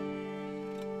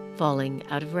 falling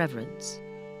out of reverence.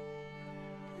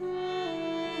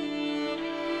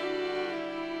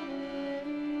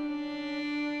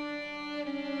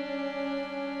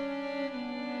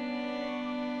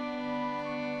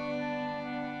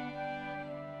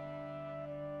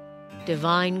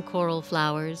 Divine coral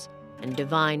flowers and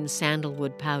divine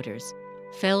sandalwood powders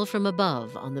fell from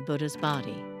above on the Buddha's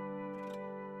body,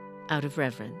 out of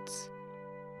reverence.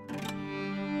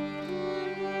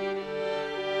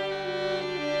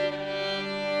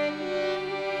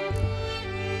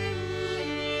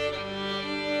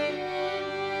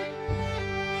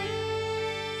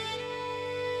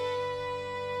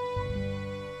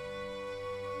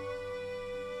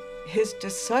 His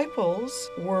disciples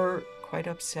were quite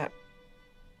upset.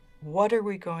 What are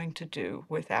we going to do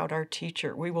without our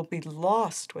teacher? We will be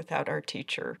lost without our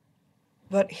teacher.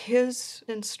 But his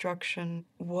instruction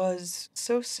was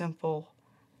so simple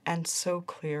and so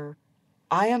clear.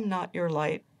 I am not your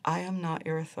light. I am not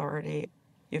your authority.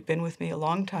 You've been with me a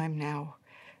long time now.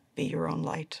 Be your own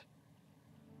light.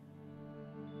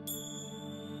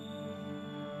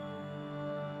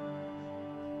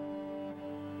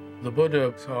 The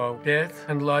Buddha saw death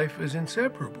and life as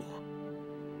inseparable.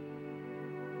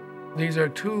 These are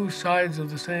two sides of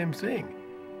the same thing.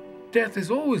 Death is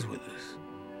always with us.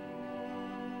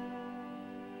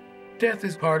 Death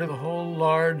is part of the whole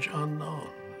large unknown.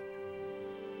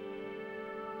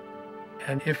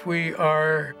 And if we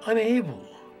are unable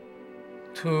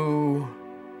to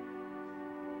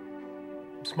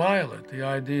smile at the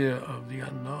idea of the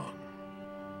unknown,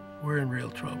 we're in real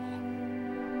trouble.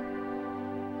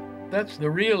 That's the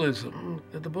realism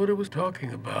that the Buddha was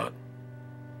talking about,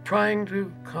 trying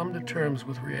to come to terms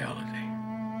with reality.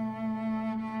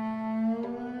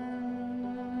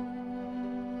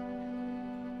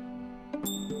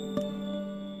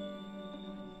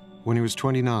 When he was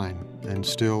 29 and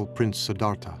still Prince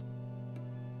Siddhartha,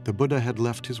 the Buddha had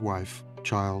left his wife,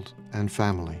 child, and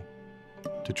family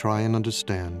to try and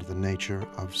understand the nature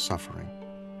of suffering.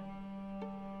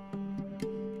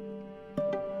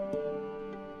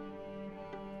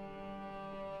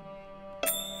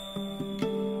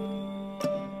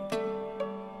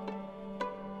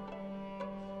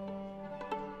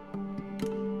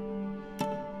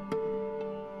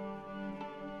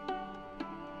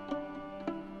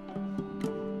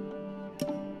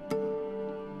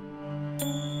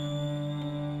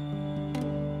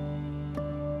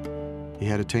 He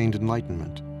had attained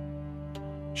enlightenment,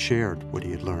 shared what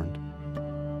he had learned,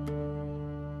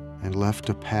 and left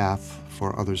a path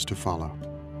for others to follow.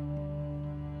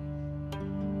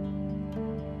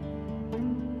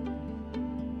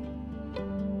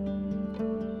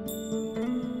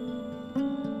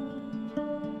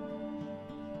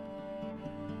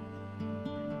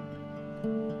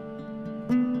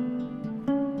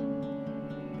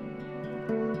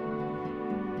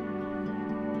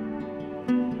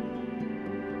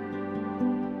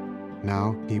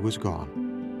 Now he was gone.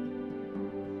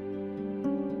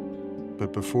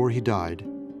 But before he died,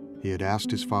 he had asked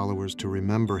his followers to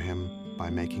remember him by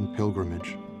making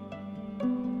pilgrimage.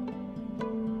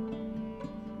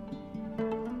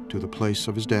 to the place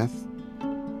of his death,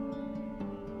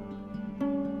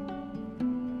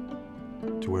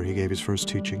 to where he gave his first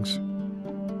teachings,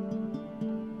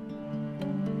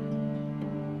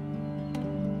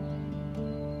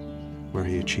 where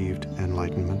he achieved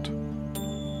enlightenment,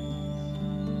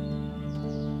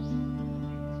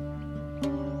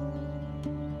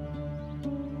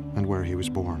 and where he was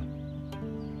born.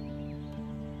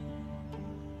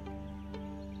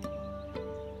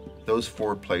 Those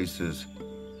 4 places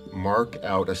mark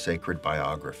out a sacred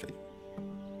biography.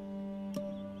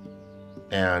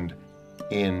 And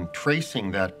in tracing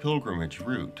that pilgrimage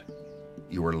route,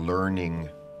 you are learning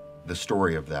the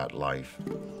story of that life.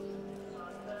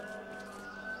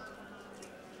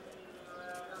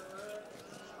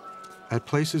 At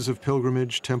places of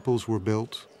pilgrimage, temples were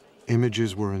built,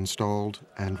 images were installed,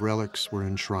 and relics were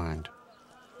enshrined.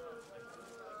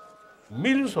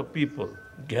 Millions of people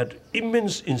get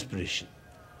immense inspiration.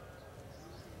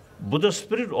 Buddha's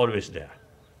spirit always there.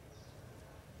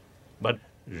 But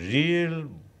real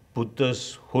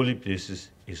Buddha's holy places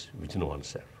is within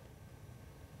oneself.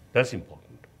 That's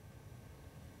important.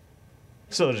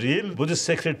 So real Buddhist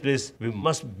sacred place we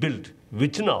must build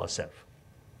within ourselves.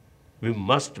 We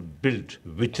must build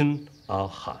within our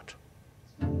heart.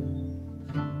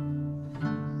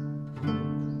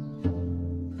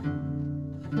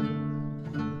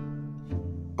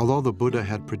 Although the Buddha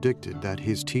had predicted that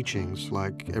his teachings,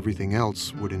 like everything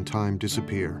else, would in time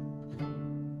disappear,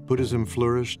 Buddhism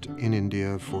flourished in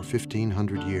India for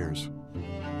 1,500 years.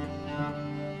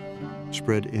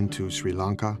 Spread into Sri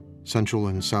Lanka, Central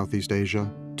and Southeast Asia,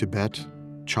 Tibet,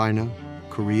 China,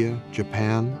 Korea,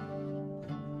 Japan,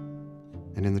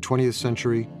 and in the 20th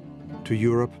century, to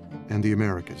Europe and the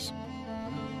Americas,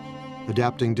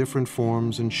 adapting different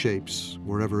forms and shapes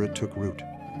wherever it took root,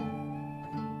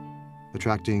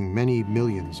 attracting many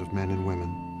millions of men and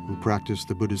women who practiced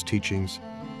the Buddha's teachings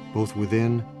both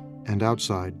within and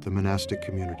outside the monastic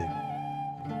community.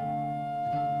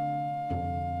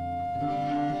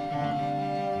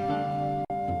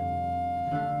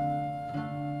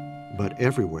 But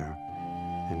everywhere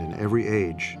and in every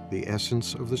age, the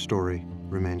essence of the story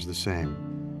remains the same.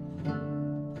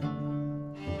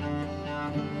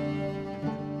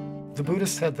 The Buddha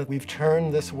said that we've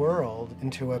turned this world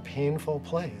into a painful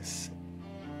place.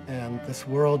 And this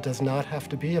world does not have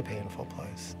to be a painful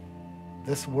place.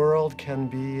 This world can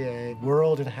be a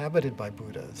world inhabited by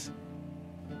Buddhas.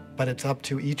 But it's up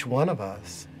to each one of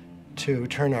us to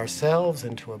turn ourselves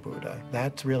into a Buddha.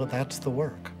 That's the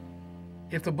work.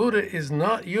 If the Buddha is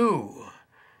not you,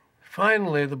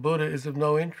 finally the Buddha is of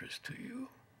no interest to you.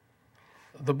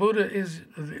 The Buddha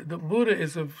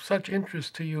is of such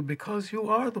interest to you because you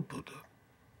are the Buddha.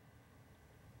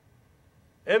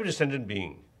 Every sentient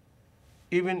being,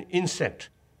 even insect,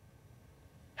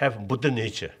 have Buddha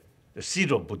nature, the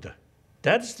seed of Buddha.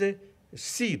 That's the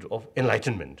seed of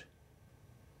enlightenment.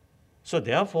 So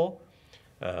therefore,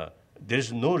 there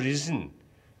is no reason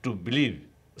to believe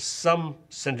some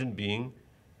sentient being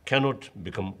cannot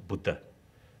become Buddha.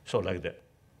 So like that.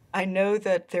 I know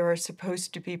that there are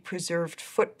supposed to be preserved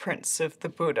footprints of the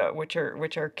Buddha, which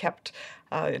are kept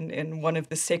in one of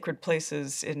the sacred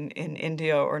places in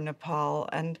India or Nepal.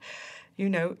 And,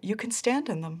 you can stand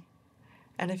in them.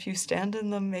 And if you stand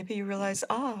in them, maybe you realize,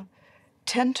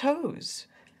 10 toes,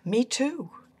 me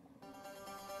too.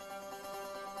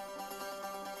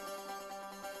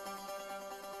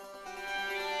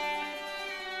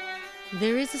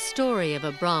 There is a story of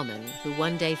a Brahmin who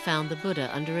one day found the Buddha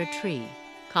under a tree,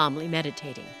 calmly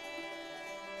meditating.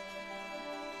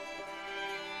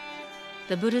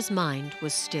 The Buddha's mind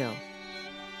was still.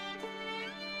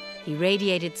 He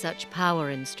radiated such power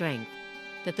and strength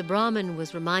that the Brahmin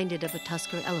was reminded of a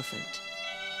tusker elephant.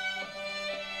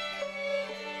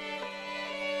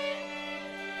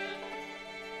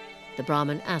 The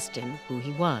Brahmin asked him who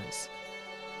he was.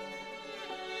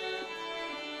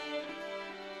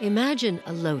 Imagine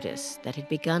a lotus that had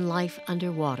begun life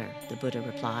underwater, the Buddha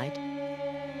replied.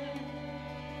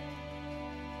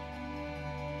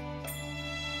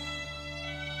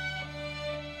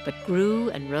 But grew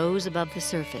and rose above the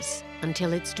surface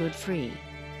until it stood free.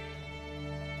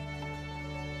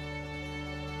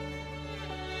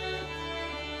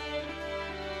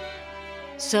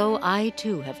 So I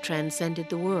too have transcended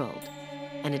the world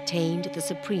and attained the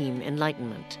supreme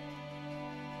enlightenment.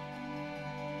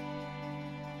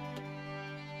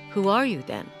 Who are you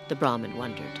then? The Brahmin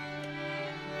wondered.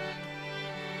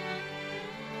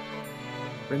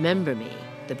 Remember me,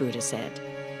 the Buddha said,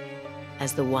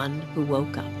 as the one who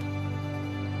woke up.